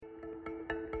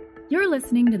You're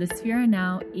listening to the Sphera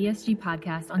Now ESG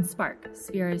podcast on Spark,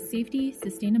 Sphera's safety,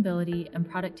 sustainability, and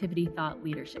productivity thought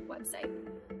leadership website.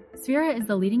 Sphera is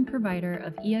the leading provider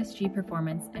of ESG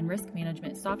performance and risk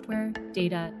management software,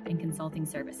 data, and consulting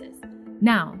services.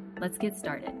 Now, let's get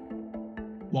started.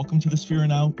 Welcome to the Sphera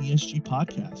Now ESG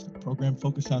podcast, a program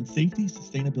focused on safety,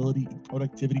 sustainability, and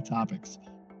productivity topics.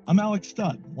 I'm Alex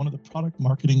Studd, one of the product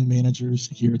marketing managers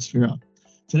here at Sphera.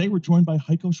 Today, we're joined by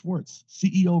Heiko Schwartz,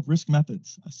 CEO of Risk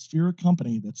Methods, a Sphera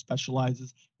company that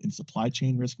specializes in supply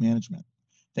chain risk management.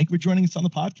 Thank you for joining us on the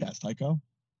podcast, Heiko.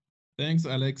 Thanks,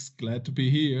 Alex. Glad to be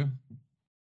here.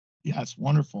 Yes,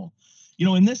 wonderful.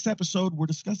 In this episode, we're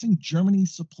discussing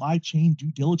Germany's Supply Chain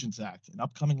Due Diligence Act, an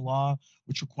upcoming law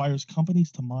which requires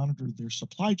companies to monitor their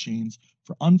supply chains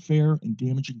for unfair and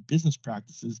damaging business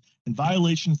practices and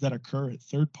violations that occur at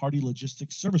third-party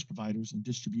logistics service providers and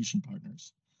distribution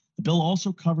partners. The bill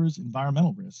also covers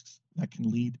environmental risks that can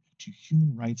lead to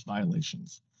human rights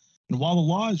violations. And while the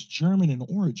law is German in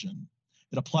origin,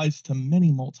 it applies to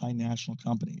many multinational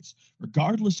companies.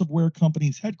 Regardless of where a company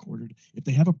is headquartered, if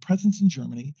they have a presence in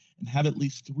Germany and have at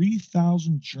least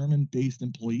 3,000 German-based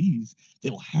employees,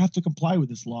 they will have to comply with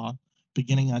this law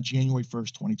beginning on January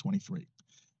 1st, 2023.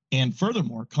 And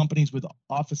furthermore, companies with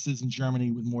offices in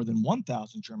Germany with more than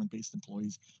 1,000 German-based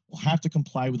employees will have to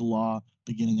comply with the law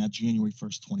beginning on January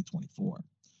 1st, 2024.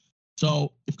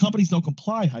 So if companies don't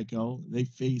comply, Heiko, they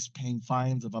face paying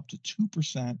fines of up to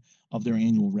 2% of their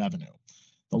annual revenue.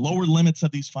 The lower limits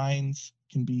of these fines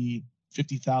can be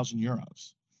 50,000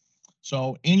 euros.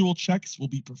 So annual checks will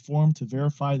be performed to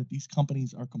verify that these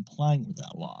companies are complying with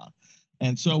that law.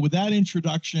 And so with that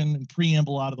introduction and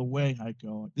preamble out of the way,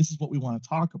 Heiko, this is what we want to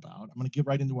talk about. I'm going to get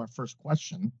right into our first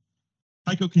question.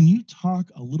 Heiko, can you talk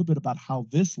a little bit about how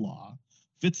this law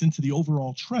fits into the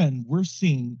overall trend we're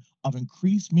seeing of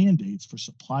increased mandates for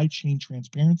supply chain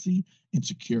transparency and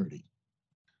security?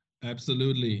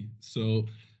 Absolutely. So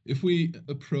if we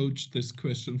approach this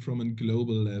question from a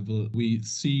global level, we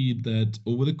see that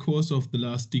over the course of the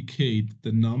last decade,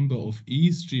 the number of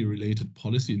ESG-related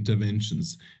policy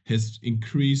interventions has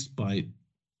increased by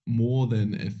more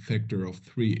than a factor of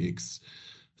 3x.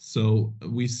 So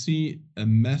we see a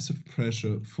massive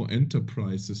pressure for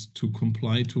enterprises to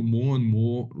comply to more and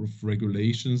more of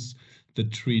regulations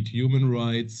that treat human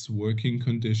rights, working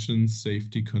conditions,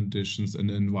 safety conditions,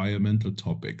 and environmental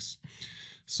topics.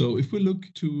 So if we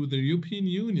look to the European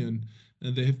Union,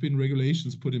 there have been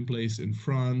regulations put in place in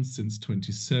France since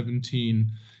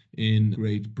 2017, in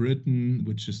Great Britain,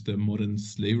 which is the Modern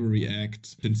Slavery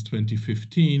Act, since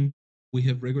 2015. We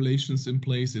have regulations in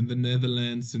place in the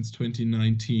Netherlands since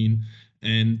 2019.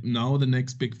 And now the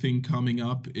next big thing coming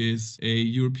up is a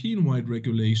European-wide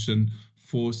regulation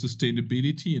for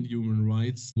sustainability and human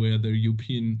rights, where the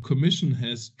European Commission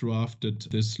has drafted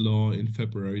this law in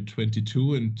February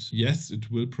 22. And yes,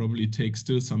 it will probably take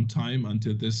still some time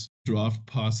until this draft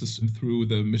passes through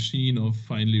the machine of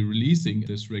finally releasing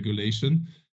this regulation.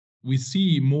 We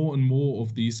see more and more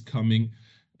of these coming.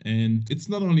 And it's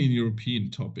not only a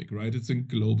European topic, right? It's a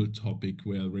global topic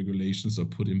where regulations are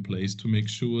put in place to make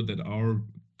sure that our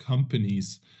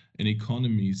companies and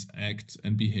economies act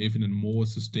and behave in a more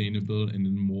sustainable and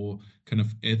in more kind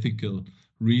of ethical,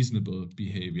 reasonable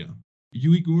behavior.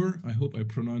 Uyghur, I hope I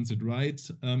pronounce it right,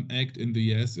 Act in the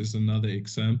US is another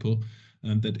example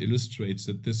that illustrates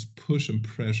that this push and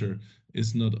pressure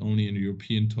is not only a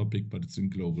European topic, but it's a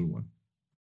global one.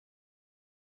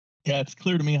 Yeah, it's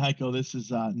clear to me, Heiko, this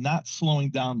is not slowing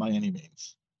down by any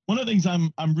means. One of the things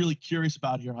I'm really curious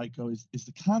about here, Heiko, is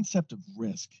the concept of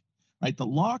risk. Right, the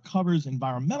law covers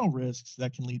environmental risks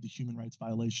that can lead to human rights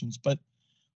violations, but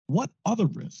what other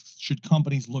risks should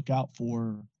companies look out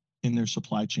for in their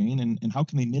supply chain, and how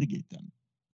can they mitigate them?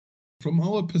 From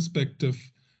our perspective,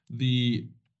 the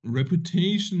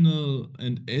reputational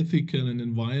and ethical and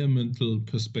environmental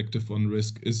perspective on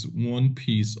risk is one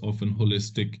piece of an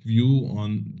holistic view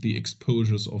on the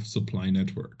exposures of supply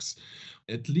networks.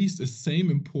 At least the same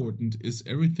important is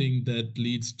everything that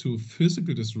leads to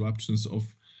physical disruptions of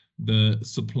the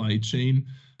supply chain,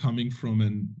 coming from a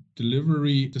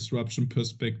delivery disruption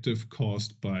perspective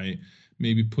caused by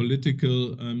maybe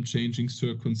political changing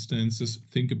circumstances.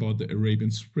 Think about the Arabian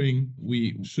Spring.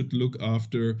 We should look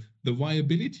after the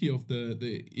viability of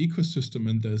the ecosystem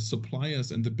and the suppliers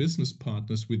and the business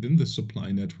partners within the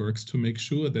supply networks to make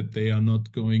sure that they are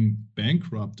not going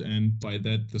bankrupt, and by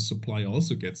that the supply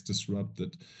also gets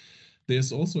disrupted.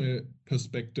 There's also a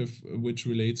perspective which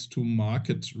relates to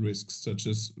market risks, such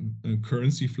as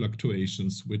currency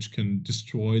fluctuations, which can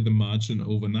destroy the margin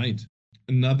overnight.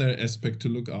 Another aspect to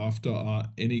look after are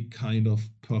any kind of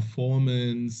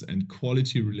performance and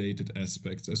quality related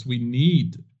aspects, as we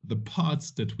need the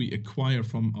parts that we acquire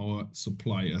from our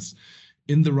suppliers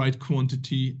in the right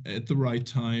quantity, at the right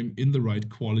time, in the right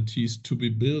qualities to be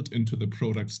built into the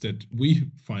products that we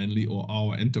finally or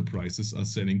our enterprises are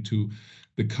selling to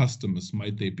the customers.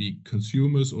 Might they be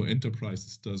consumers or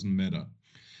enterprises, doesn't matter.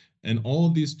 And all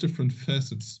these different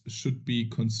facets should be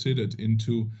considered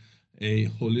into a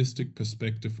holistic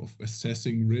perspective of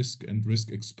assessing risk and risk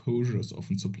exposures of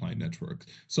a supply network.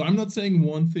 So I'm not saying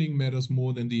one thing matters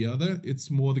more than the other.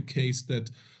 It's more the case that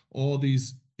all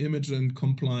these image and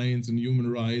compliance and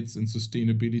human rights and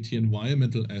sustainability,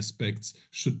 environmental aspects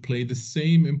should play the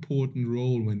same important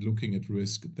role when looking at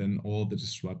risk than all the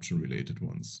disruption related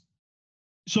ones.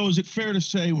 So is it fair to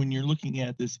say when you're looking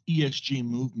at this ESG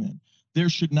movement, there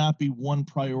should not be one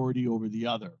priority over the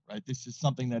other, right? This is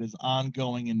something that is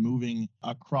ongoing and moving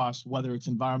across, whether it's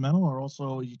environmental or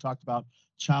also you talked about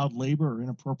child labor or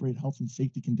inappropriate health and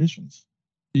safety conditions.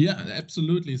 Yeah,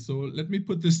 absolutely. So let me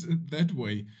put this that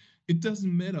way. It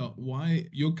doesn't matter why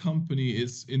your company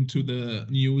is into the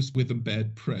news with a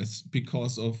bad press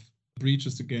because of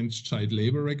breaches against child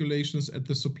labor regulations at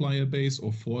the supplier base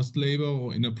or forced labor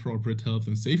or inappropriate health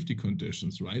and safety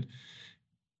conditions, right?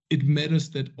 It matters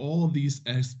that all these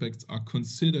aspects are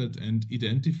considered and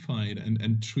identified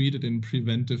and treated in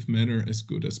preventive manner as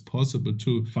good as possible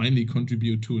to finally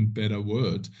contribute to a better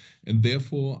world. And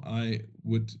therefore, I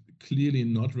would clearly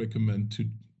not recommend to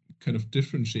kind of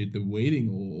differentiate the weighting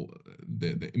or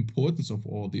the importance of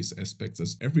all these aspects,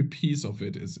 as every piece of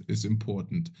it is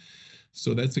important.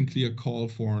 So that's a clear call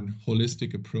for a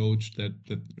holistic approach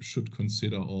that should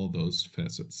consider all those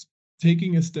facets.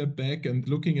 Taking a step back and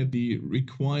looking at the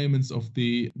requirements of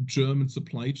the German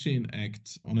Supply Chain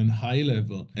Act on a high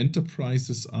level,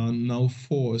 enterprises are now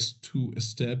forced to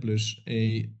establish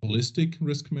a holistic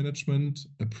risk management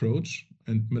approach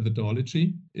and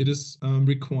methodology. It is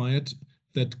required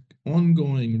that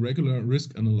ongoing regular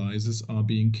risk analyses are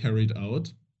being carried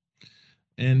out,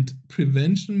 and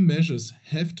prevention measures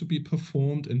have to be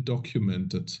performed and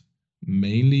documented,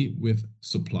 mainly with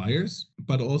suppliers,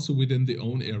 but also within the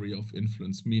own area of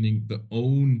influence, meaning the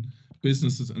own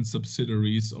businesses and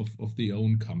subsidiaries of the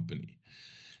own company.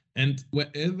 And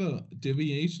wherever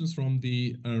deviations from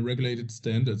the regulated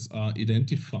standards are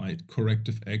identified,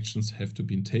 corrective actions have to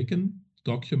be taken,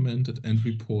 documented, and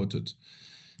reported.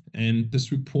 And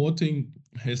this reporting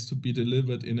has to be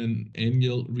delivered in an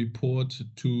annual report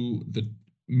to the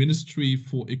Ministry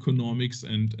for Economics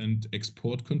and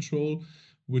Export Control,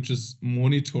 which is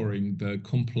monitoring the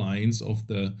compliance of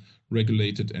the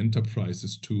regulated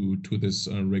enterprises to this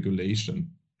regulation.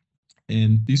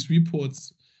 And these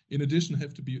reports, in addition,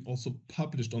 have to be also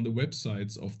published on the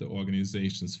websites of the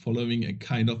organizations, following a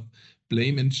kind of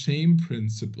blame and shame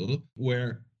principle,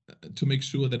 where to make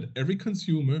sure that every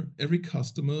consumer, every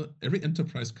customer, every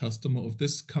enterprise customer of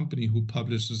this company who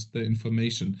publishes the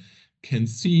information can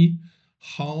see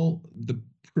how the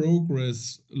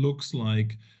progress looks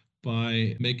like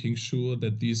by making sure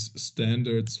that these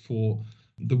standards for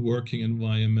the working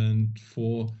environment,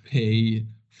 for pay,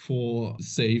 for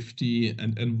safety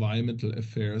and environmental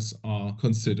affairs are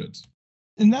considered.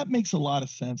 And that makes a lot of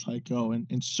sense, Heiko.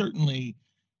 And certainly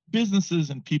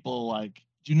businesses and people like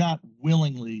do not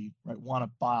willingly want to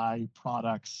buy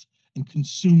products and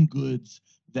consume goods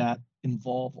that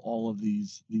involve all of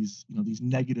these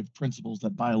negative principles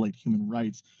that violate human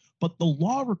rights. But the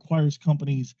law requires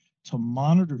companies to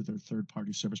monitor their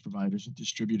third-party service providers and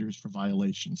distributors for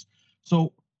violations.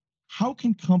 So how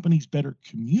can companies better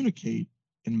communicate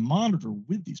and monitor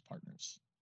with these partners?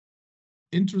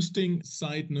 Interesting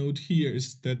side note here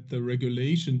is that the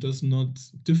regulation does not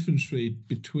differentiate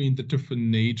between the different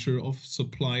nature of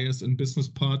suppliers and business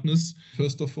partners.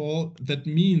 First of all, that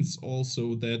means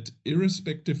also that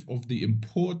irrespective of the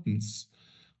importance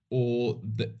or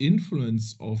the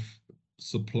influence of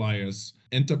suppliers,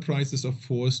 enterprises are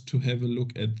forced to have a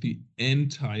look at the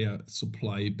entire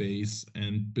supply base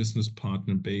and business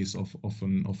partner base of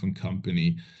a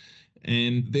company.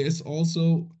 And there's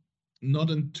also not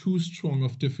a too strong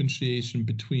of differentiation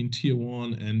between tier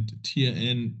 1 and tier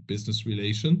N business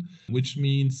relation, which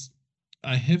means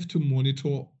I have to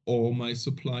monitor all my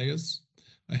suppliers.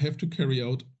 I have to carry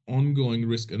out ongoing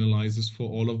risk analysis for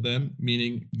all of them,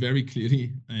 meaning very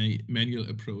clearly a manual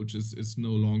approach is no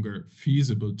longer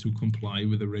feasible to comply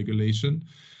with the regulation,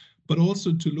 but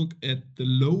also to look at the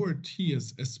lower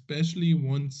tiers, especially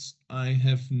once I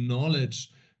have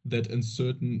knowledge that in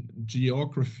certain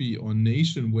geography or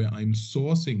nation where I'm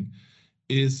sourcing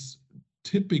is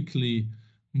typically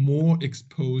more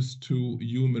exposed to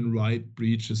human rights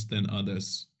breaches than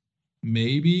others.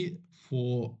 Maybe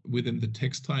within the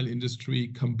textile industry,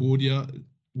 Cambodia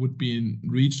would be a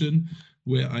region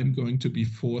where I'm going to be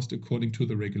forced, according to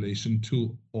the regulation,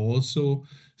 to also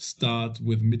start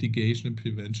with mitigation and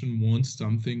prevention once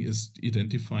something is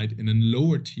identified in a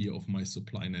lower tier of my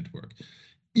supply network.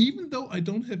 Even though I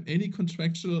don't have any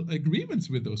contractual agreements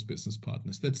with those business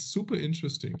partners. That's super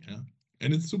interesting. Yeah?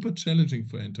 And it's super challenging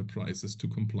for enterprises to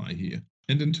comply here.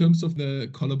 And in terms of the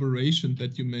collaboration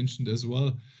that you mentioned as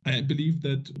well, I believe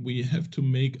that we have to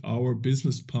make our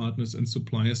business partners and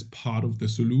suppliers part of the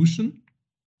solution.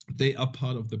 They are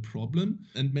part of the problem,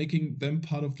 and making them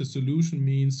part of the solution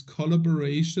means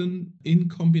collaboration in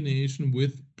combination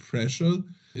with pressure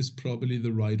is probably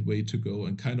the right way to go,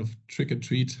 and kind of trick or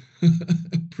treat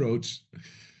approach.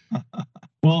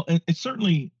 Well, it's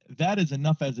certainly that is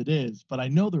enough as it is, but I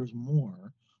know there's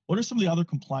more. What are some of the other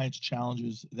compliance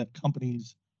challenges that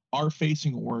companies are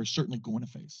facing or are certainly going to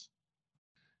face?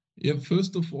 Yeah,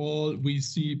 first of all, we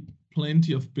see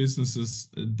plenty of businesses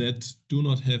that do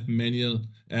not have manual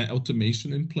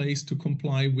automation in place to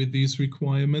comply with these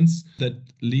requirements. That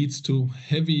leads to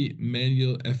heavy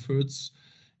manual efforts.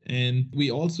 And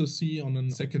we also see on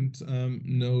a second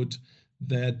note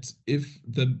that if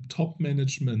the top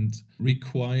management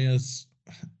requires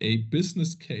a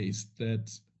business case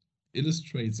that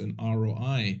illustrates an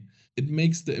ROI, it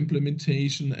makes the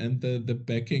implementation and the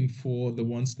backing for the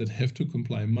ones that have to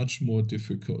comply much more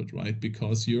difficult, right?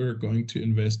 Because you're going to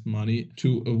invest money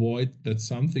to avoid that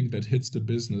something that hits the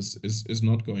business is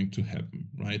not going to happen,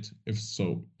 right? If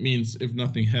so, means if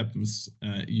nothing happens,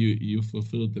 you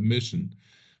fulfilled the mission.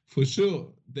 For sure,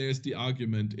 there's the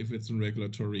argument, if it's a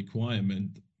regulatory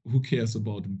requirement, who cares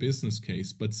about a business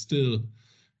case? But still,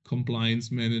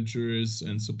 compliance managers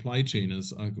and supply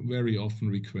chainers are very often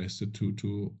requested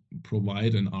to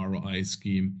provide an ROI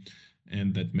scheme,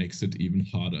 and that makes it even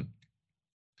harder.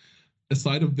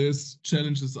 Aside of this,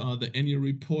 challenges are the annual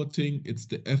reporting. It's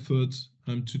the effort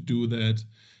to do that.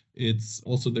 It's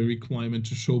also the requirement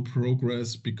to show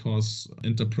progress, because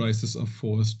enterprises are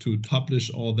forced to publish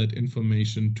all that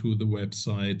information to the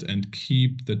website and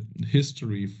keep the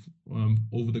history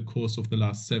over the course of the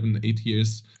last 7-8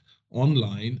 years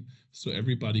online, so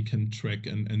everybody can track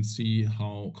and see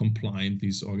how compliant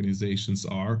these organizations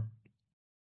are.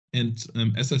 And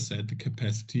as I said, the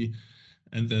capacity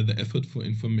and the effort for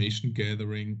information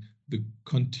gathering, the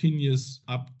continuous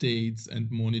updates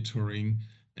and monitoring,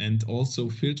 and also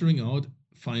filtering out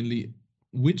finally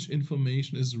which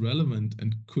information is relevant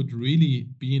and could really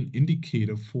be an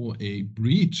indicator for a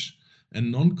breach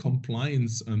and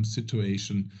non-compliance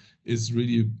situation is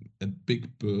really a big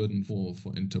burden for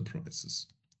enterprises.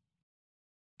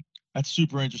 That's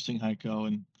super interesting, Heiko.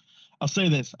 And I'll say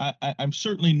this, I'm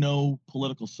certainly no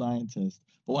political scientist,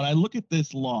 but when I look at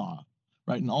this law,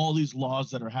 right, and all these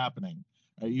laws that are happening,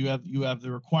 right, you have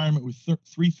the requirement with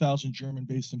 3,000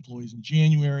 German-based employees in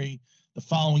January, the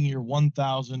following year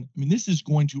 1,000. I mean, this is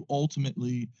going to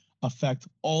ultimately affect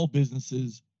all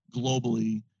businesses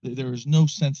globally. There is no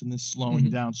sense in this slowing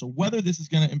down. So whether this is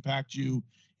going to impact you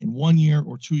in 1 year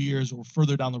or 2 years or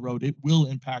further down the road, it will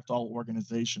impact all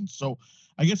organizations. So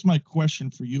I guess my question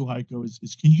for you, Heiko,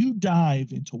 is can you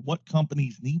dive into what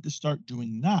companies need to start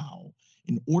doing now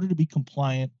in order to be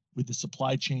compliant with the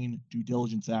Supply Chain Due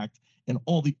Diligence Act and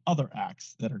all the other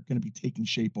acts that are going to be taking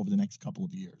shape over the next couple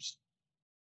of years?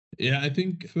 Yeah, I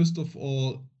think first of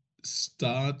all,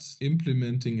 start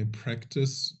implementing a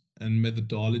practice and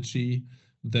methodology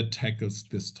that tackles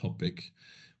this topic.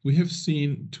 We have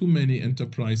seen too many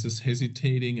enterprises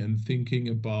hesitating and thinking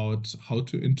about how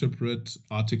to interpret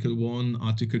Article 1,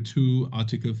 Article 2,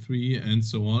 Article 3, and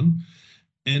so on.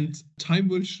 And time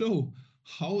will show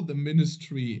how the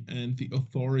ministry and the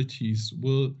authorities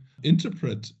will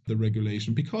interpret the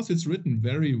regulation, because it's written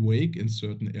very vague in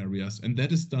certain areas, and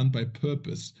that is done by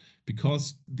purpose,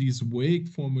 because these vague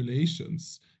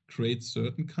formulations create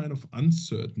certain kind of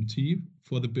uncertainty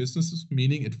for the businesses,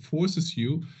 meaning it forces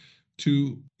you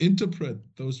to interpret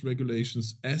those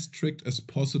regulations as strict as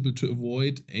possible to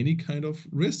avoid any kind of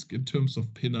risk in terms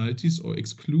of penalties or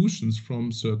exclusions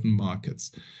from certain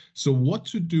markets. So what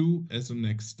to do as a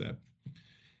next step?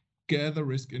 Gather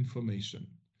risk information,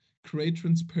 create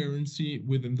transparency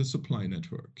within the supply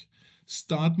network,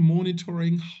 start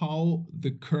monitoring how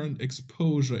the current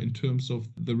exposure in terms of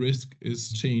the risk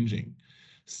is changing,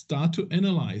 start to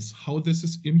analyze how this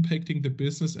is impacting the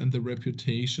business and the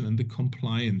reputation and the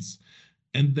compliance,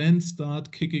 and then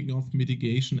start kicking off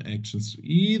mitigation actions,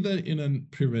 either in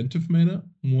a preventive manner,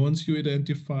 once you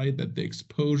identify that the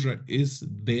exposure is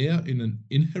there in an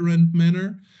inherent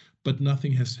manner, but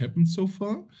nothing has happened so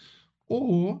far,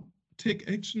 or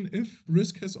take action if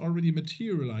risk has already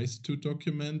materialized to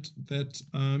document that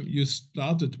you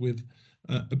started with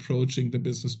approaching the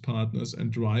business partners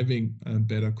and driving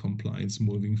better compliance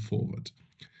moving forward.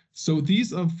 So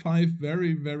these are 5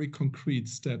 very, very concrete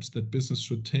steps that business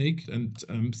should take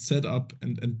and set up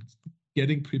and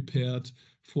getting prepared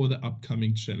for the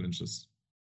upcoming challenges.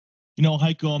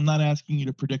 Heiko, I'm not asking you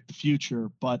to predict the future,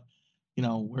 but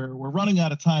we're running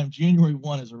out of time. January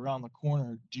 1 is around the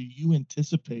corner. Do you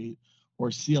anticipate or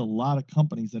see a lot of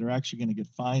companies that are actually going to get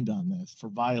fined on this for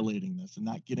violating this and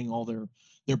not getting all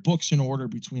their books in order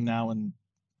between now and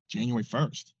January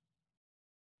 1st?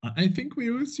 I think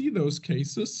we will see those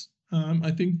cases.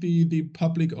 I think the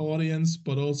public audience,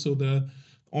 but also the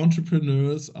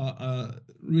entrepreneurs are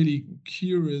really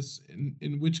curious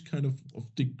in which kind of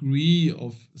degree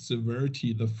of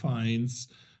severity the fines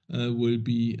will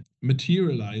be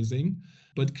materializing.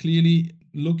 But clearly,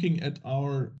 looking at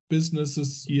our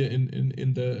businesses here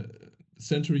in the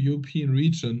Central European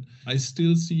region, I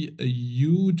still see a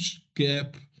huge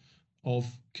gap of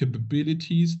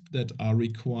capabilities that are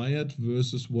required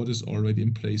versus what is already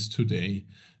in place today.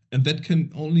 And that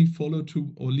can only follow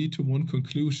to or lead to one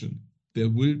conclusion. There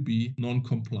will be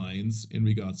non-compliance in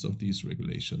regards of these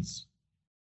regulations.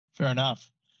 Fair enough.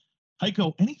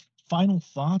 Heiko, any final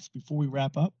thoughts before we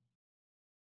wrap up?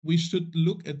 We should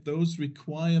look at those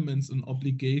requirements and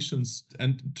obligations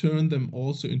and turn them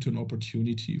also into an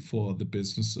opportunity for the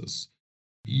businesses.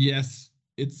 Yes,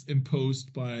 it's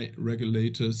imposed by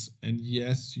regulators, and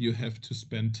yes, you have to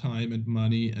spend time and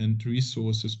money and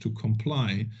resources to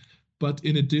comply. But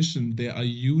in addition, there are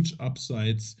huge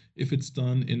upsides if it's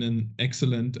done in an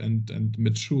excellent and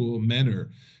mature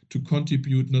manner to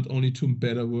contribute not only to a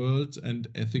better world and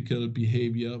ethical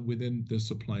behavior within the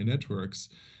supply networks,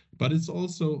 but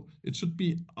it should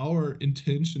be our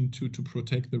intention to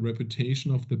protect the reputation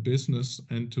of the business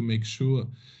and to make sure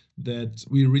that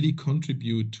we really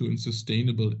contribute to a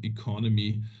sustainable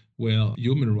economy where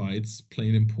human rights play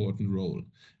an important role.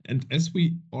 And as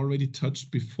we already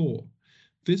touched before,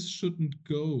 this shouldn't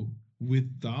go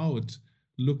without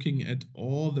looking at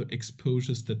all the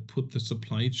exposures that put the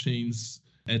supply chains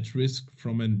at risk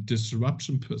from a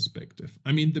disruption perspective.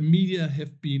 I mean, the media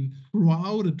have been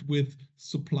crowded with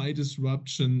supply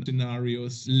disruption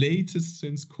scenarios, latest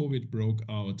since COVID broke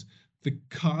out. The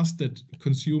cars that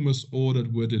consumers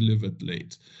ordered were delivered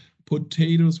late.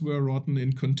 Potatoes were rotten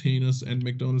in containers and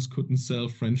McDonald's couldn't sell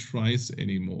French fries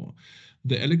anymore.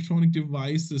 The electronic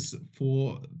devices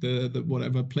for the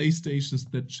whatever PlayStations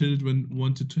that children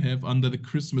wanted to have under the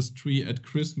Christmas tree at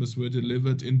Christmas were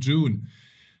delivered in June,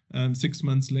 6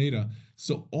 months later.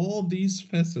 So all these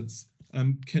facets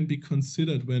can be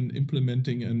considered when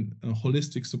implementing a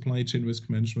holistic supply chain risk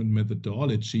management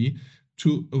methodology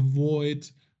to avoid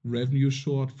revenue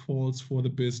shortfalls for the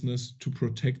business, to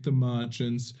protect the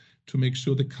margins, to make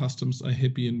sure the customers are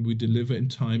happy and we deliver in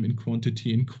time, in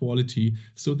quantity, in quality.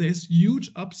 So there's huge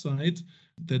upside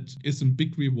that is a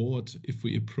big reward if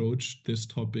we approach this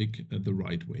topic the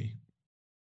right way.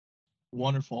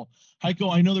 Wonderful.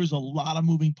 Heiko, I know there's a lot of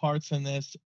moving parts in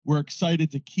this. We're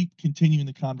excited to keep continuing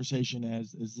the conversation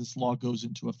as this law goes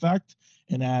into effect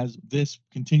and as this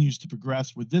continues to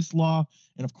progress with this law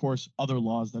and, of course, other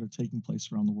laws that are taking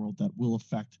place around the world that will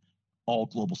affect all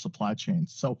global supply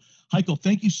chains. So, Heiko,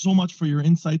 thank you so much for your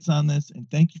insights on this, and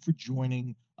thank you for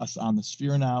joining us on the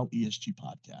Sphere Now ESG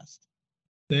podcast.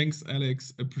 Thanks,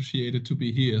 Alex. Appreciate it to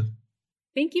be here.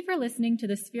 Thank you for listening to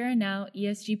the Sphere Now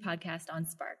ESG podcast on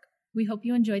Spark. We hope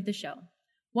you enjoyed the show.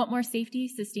 Want more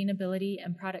safety, sustainability,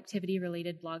 and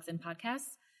productivity-related blogs and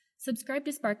podcasts? Subscribe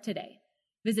to Spark today.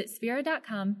 Visit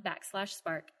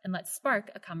sphera.com/Spark and let's spark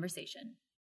a conversation.